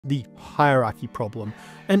the hierarchy problem.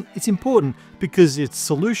 And it's important because its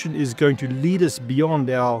solution is going to lead us beyond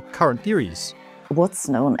our current theories. What's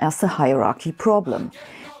known as the hierarchy problem?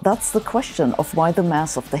 That's the question of why the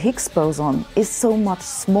mass of the Higgs boson is so much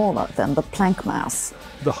smaller than the Planck mass.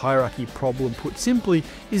 The hierarchy problem, put simply,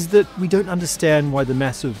 is that we don't understand why the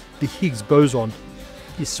mass of the Higgs boson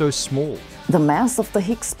is so small. The mass of the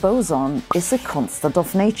Higgs boson is a constant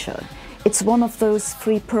of nature. It's one of those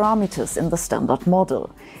free parameters in the Standard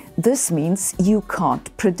Model. This means you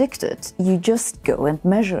can't predict it, you just go and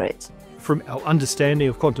measure it. From our understanding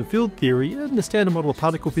of quantum field theory and the Standard Model of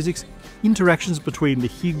particle physics, interactions between the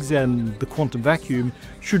Higgs and the quantum vacuum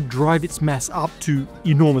should drive its mass up to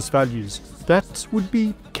enormous values. That would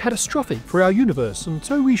be catastrophic for our universe, and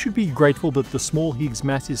so we should be grateful that the small Higgs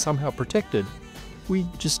mass is somehow protected. We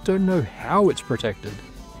just don't know how it's protected.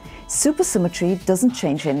 Supersymmetry doesn't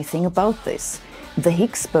change anything about this. The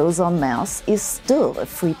Higgs boson mass is still a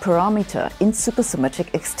free parameter in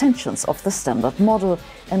supersymmetric extensions of the Standard Model,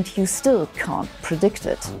 and you still can't predict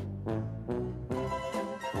it.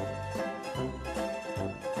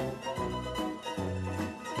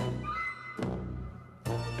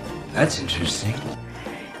 That's interesting.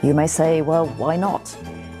 You may say, well, why not?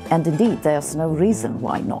 And indeed, there's no reason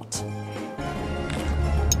why not.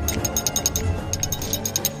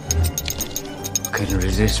 Couldn't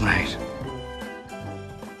resist, mate.